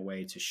present that in a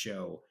way to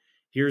show,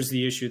 here's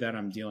the issue that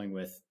I'm dealing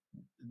with.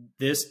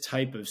 This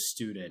type of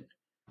student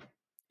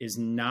is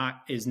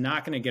not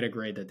going to get a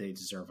grade that they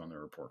deserve on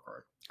their report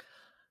card.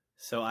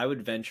 So I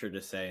would venture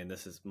to say, and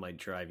this might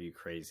drive you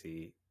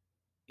crazy,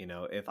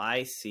 if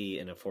I see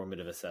in a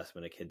formative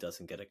assessment a kid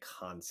doesn't get a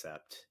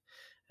concept,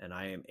 and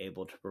I am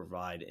able to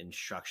provide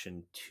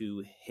instruction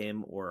to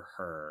him or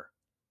her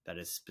that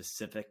is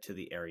specific to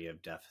the area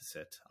of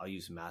deficit. I'll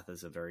use math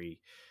as a very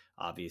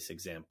obvious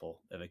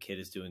example. If a kid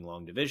is doing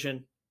long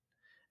division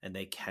and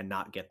they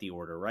cannot get the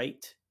order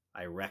right,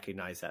 I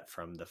recognize that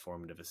from the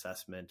formative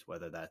assessment,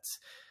 whether that's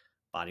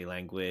body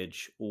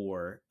language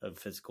or of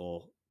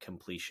physical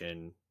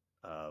completion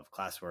of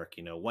classwork,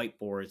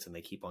 whiteboards, and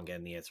they keep on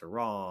getting the answer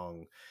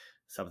wrong,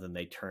 something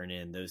they turn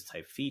in, those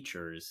type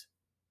features.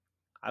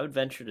 I would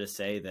venture to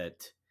say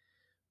that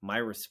my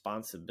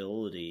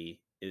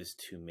responsibility is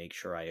to make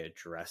sure I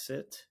address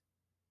it,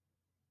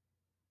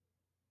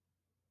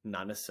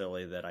 not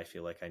necessarily that I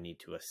feel like I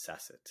need to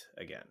assess it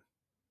again.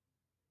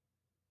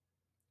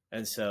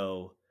 And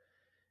so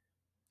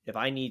if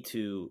I need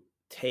to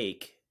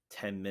take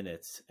 10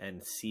 minutes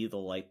and see the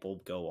light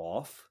bulb go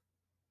off,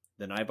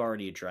 then I've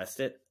already addressed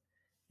it.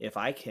 If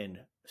I can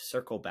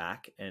circle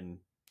back and,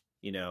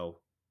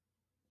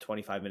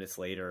 25 minutes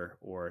later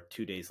or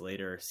 2 days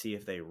later, see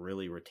if they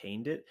really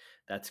retained it,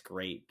 that's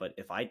great. But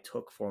if I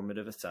took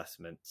formative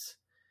assessments,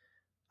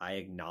 I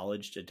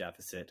acknowledged a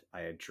deficit,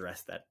 I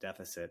addressed that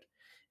deficit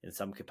in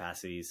some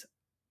capacities,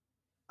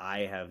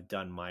 I have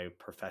done my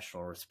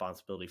professional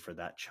responsibility for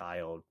that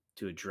child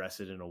to address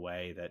it in a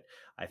way that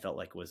I felt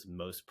like was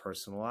most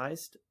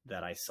personalized,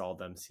 that I saw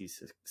them see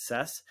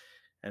success.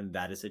 And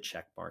that is a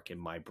check mark in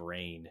my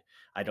brain.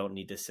 I don't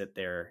need to sit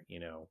there,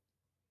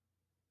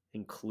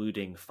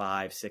 including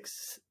 5,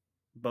 6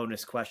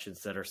 bonus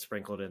questions that are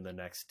sprinkled in the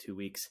next 2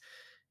 weeks.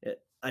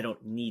 I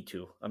don't need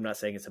to. I'm not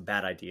saying it's a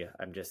bad idea.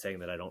 I'm just saying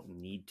that I don't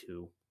need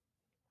to.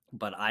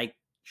 But I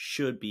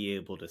should be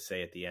able to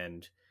say at the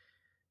end,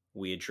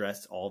 we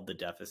addressed all the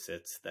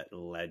deficits that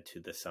led to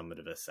the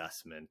summative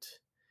assessment.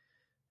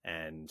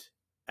 And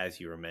as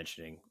you were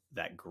mentioning,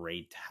 that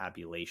grade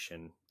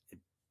tabulation,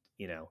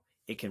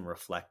 it can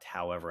reflect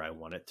however I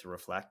want it to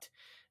reflect,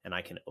 and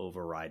I can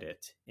override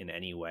it in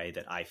any way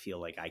that I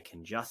feel like I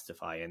can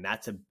justify. And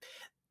that's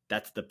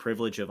the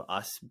privilege of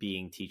us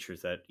being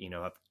teachers that,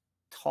 have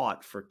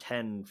taught for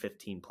 10,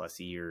 15 plus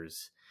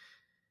years.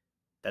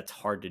 That's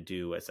hard to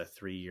do as a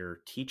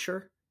 3-year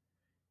teacher.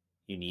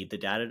 You need the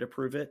data to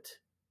prove it.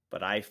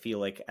 But I feel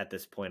like at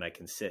this point I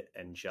can sit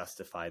and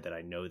justify that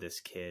I know this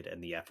kid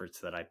and the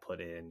efforts that I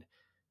put in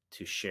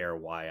to share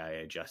why I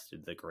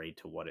adjusted the grade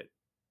to what it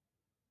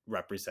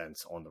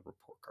represents on the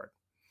report card.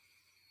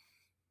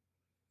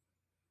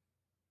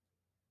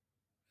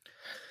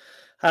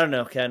 I don't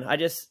know, Ken.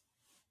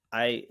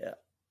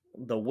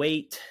 The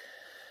weight,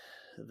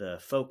 the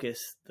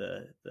focus,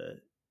 the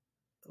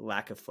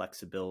lack of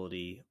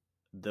flexibility,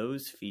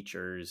 those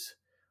features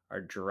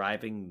are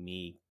driving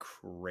me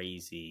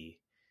crazy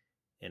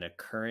in a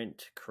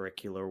current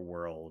curricular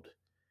world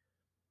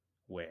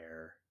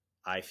where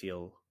I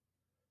feel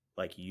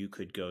like you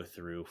could go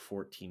through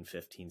 14,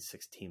 15,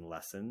 16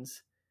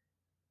 lessons,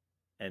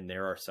 and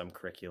there are some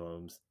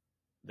curriculums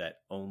that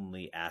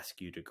only ask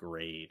you to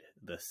grade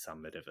the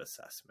summative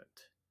assessment.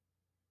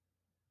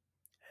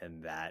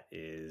 And that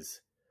is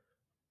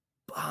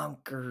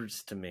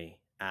bonkers to me.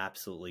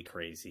 Absolutely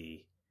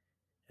crazy.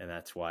 And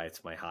that's why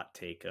it's my hot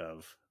take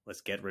of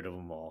let's get rid of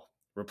them all.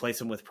 Replace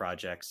them with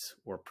projects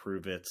or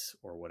prove-its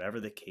or whatever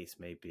the case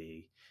may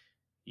be.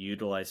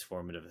 Utilize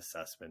formative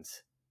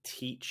assessments.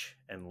 Teach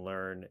and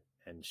learn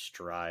and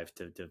strive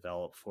to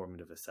develop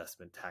formative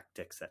assessment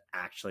tactics that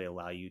actually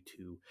allow you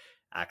to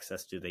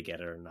access do they get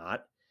it or not.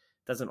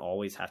 It doesn't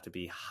always have to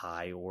be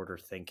high-order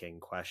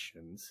thinking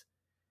questions.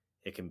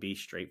 It can be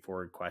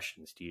straightforward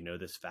questions. Do you know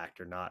this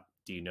fact or not?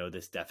 Do you know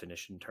this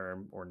definition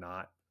term or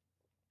not?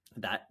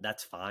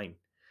 That's fine.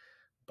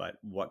 But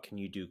what can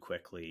you do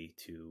quickly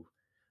to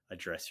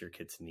address your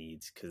kids'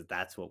 needs? Because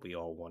that's what we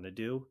all want to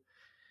do.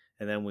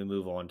 And then we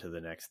move on to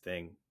the next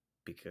thing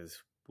because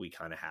we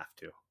kind of have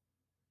to.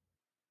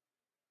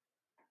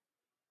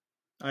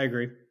 I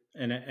agree.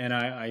 And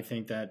I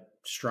think that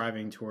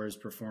striving towards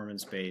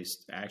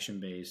performance-based,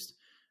 action-based,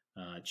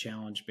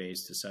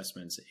 challenge-based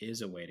assessments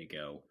is a way to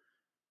go.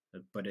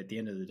 But at the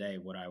end of the day,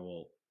 what I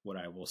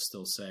will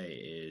still say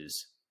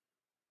is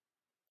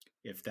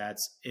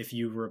if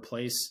you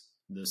replace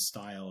the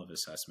style of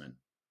assessment,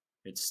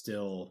 it's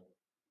still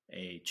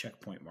a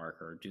checkpoint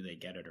marker. Do they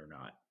get it or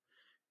not?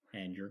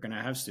 And you're going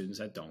to have students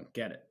that don't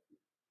get it.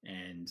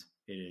 And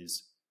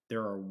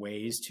there are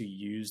ways to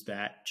use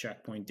that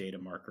checkpoint data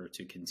marker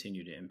to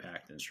continue to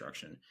impact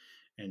instruction.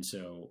 And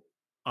so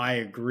I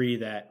agree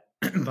that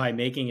by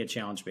making it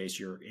challenge-based,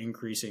 you're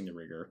increasing the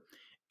rigor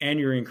and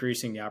you're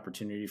increasing the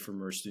opportunity for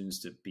more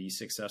students to be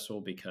successful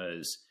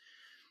because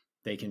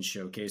they can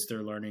showcase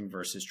their learning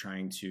versus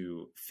trying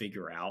to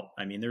figure out.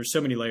 I mean, there's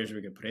so many layers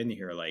we could put in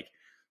here. Like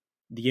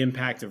the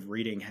impact of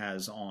reading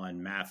has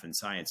on math and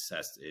science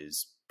tests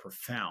is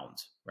profound,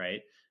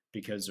 right?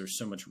 Because there's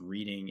so much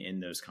reading in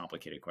those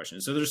complicated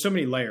questions. So there's so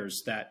many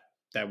layers that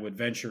would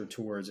venture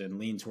towards and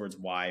lean towards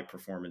why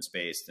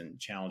performance-based and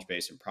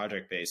challenge-based and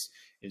project-based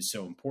is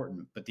so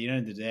important. But at the end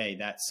of the day,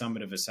 that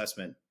summative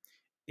assessment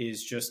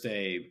is just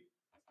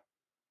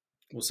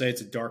we'll say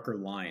it's a darker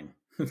line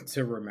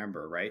to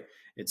remember, right?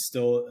 It's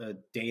still a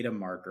data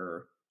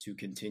marker to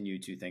continue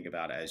to think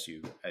about as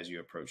you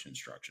approach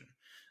instruction.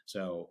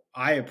 So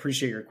I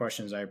appreciate your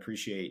questions. I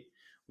appreciate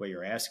what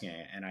you're asking.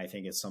 And I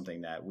think it's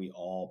something that we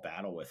all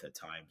battle with at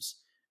times.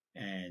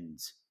 And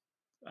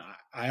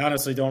I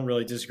honestly don't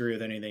really disagree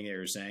with anything that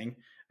you're saying.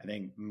 I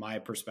think my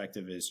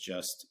perspective is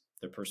just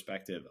the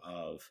perspective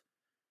of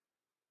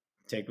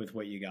take with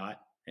what you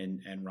got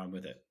and run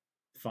with it.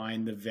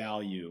 Find the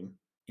value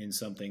in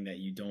something that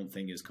you don't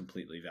think is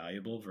completely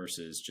valuable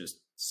versus just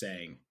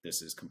saying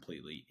this is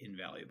completely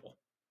invaluable.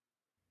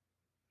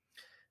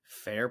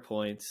 Fair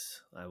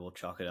points. I will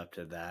chalk it up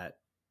to that.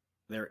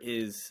 There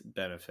is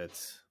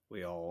benefits.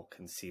 We all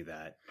can see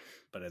that,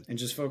 and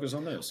just focus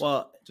on those.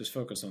 Well, just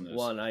focus on those.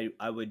 Well, and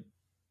I would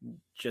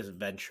just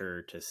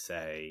venture to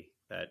say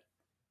that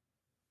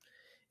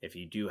if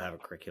you do have a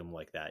curriculum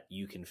like that,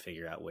 you can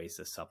figure out ways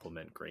to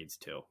supplement grades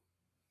too.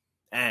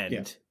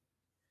 And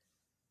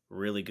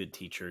really good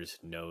teachers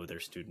know their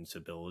students'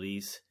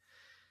 abilities.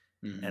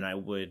 Mm-hmm. And I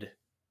would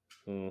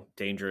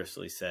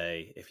dangerously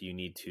say, if you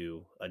need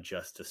to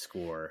adjust a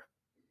score,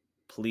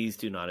 please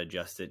do not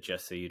adjust it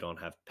just so you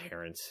don't have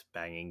parents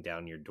banging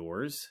down your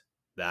doors.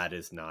 That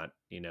is not,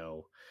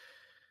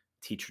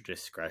 teacher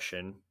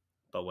discretion.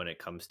 But when it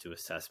comes to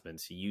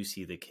assessments, you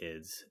see the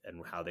kids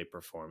and how they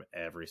perform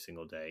every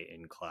single day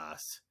in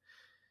class.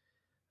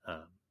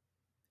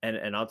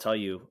 And I'll tell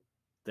you,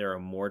 there are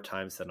more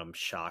times that I'm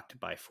shocked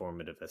by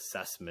formative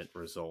assessment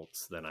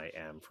results than I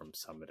am from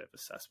summative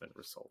assessment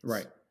results.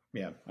 Right.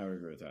 Yeah, I would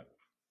agree with that.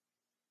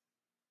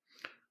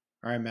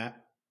 All right, Matt.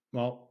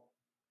 Well,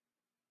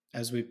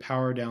 as we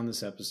power down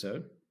this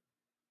episode,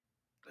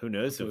 who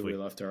knows if we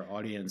left our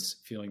audience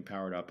feeling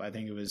powered up. I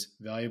think it was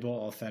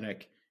valuable,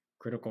 authentic,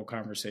 critical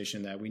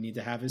conversation that we need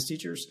to have as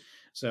teachers.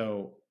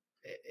 So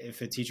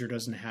if a teacher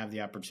doesn't have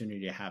the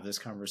opportunity to have this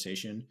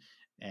conversation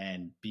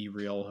and be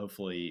real,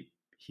 hopefully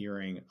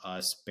hearing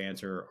us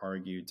banter,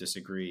 argue,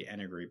 disagree,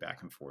 and agree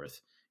back and forth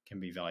can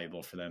be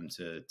valuable for them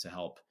to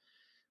help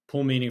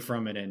pull meaning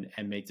from it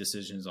and make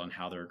decisions on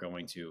how they're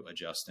going to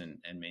adjust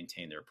and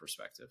maintain their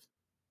perspective.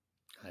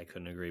 I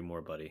couldn't agree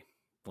more, buddy.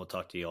 We'll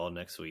talk to you all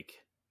next week.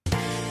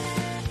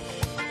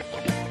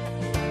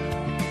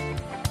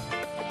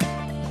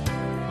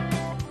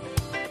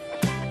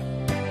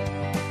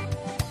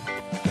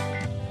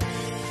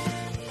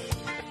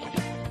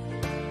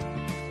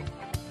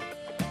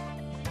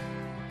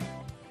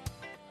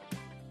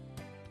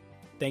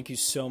 Thank you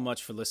so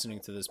much for listening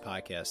to this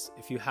podcast.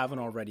 If you haven't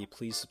already,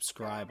 please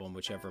subscribe on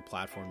whichever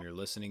platform you're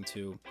listening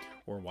to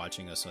or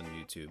watching us on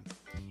YouTube.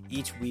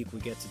 Each week, we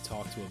get to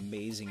talk to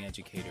amazing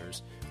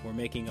educators who are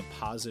making a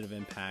positive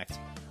impact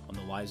on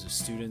the lives of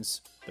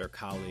students, their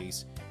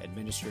colleagues,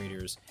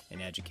 administrators,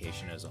 and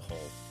education as a whole.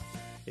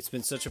 It's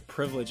been such a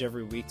privilege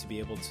every week to be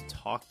able to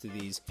talk to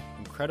these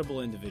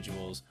incredible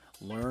individuals,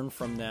 learn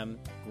from them,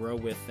 grow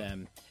with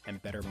them, and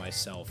better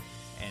myself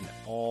and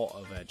all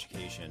of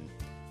education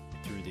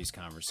through these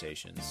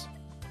conversations.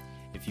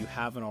 If you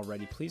haven't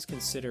already, please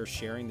consider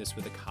sharing this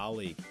with a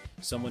colleague,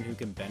 someone who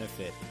can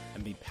benefit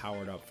and be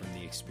powered up from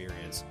the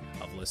experience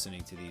of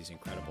listening to these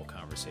incredible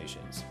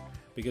conversations.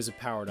 Because of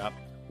Powered Up,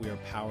 we are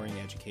powering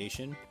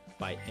education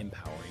by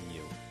empowering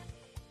you.